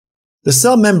The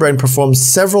cell membrane performs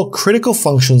several critical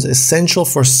functions essential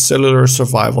for cellular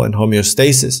survival and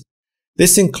homeostasis.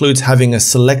 This includes having a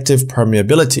selective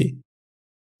permeability.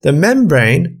 The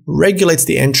membrane regulates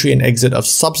the entry and exit of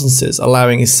substances,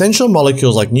 allowing essential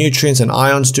molecules like nutrients and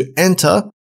ions to enter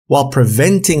while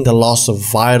preventing the loss of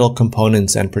vital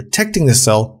components and protecting the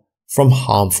cell from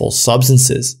harmful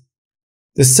substances.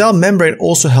 The cell membrane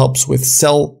also helps with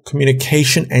cell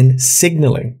communication and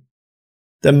signaling.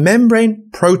 The membrane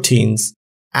proteins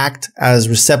act as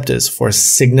receptors for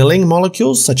signaling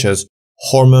molecules such as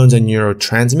hormones and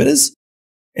neurotransmitters,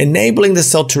 enabling the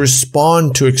cell to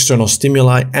respond to external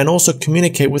stimuli and also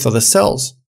communicate with other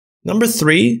cells. Number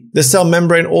 3, the cell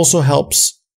membrane also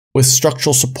helps with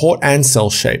structural support and cell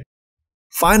shape.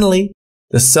 Finally,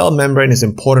 the cell membrane is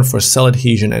important for cell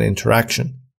adhesion and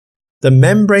interaction. The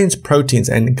membrane's proteins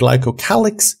and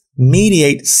glycocalyx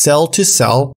mediate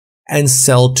cell-to-cell and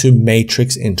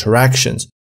cell-to-matrix interactions,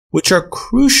 which are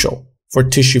crucial for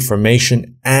tissue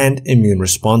formation and immune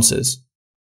responses.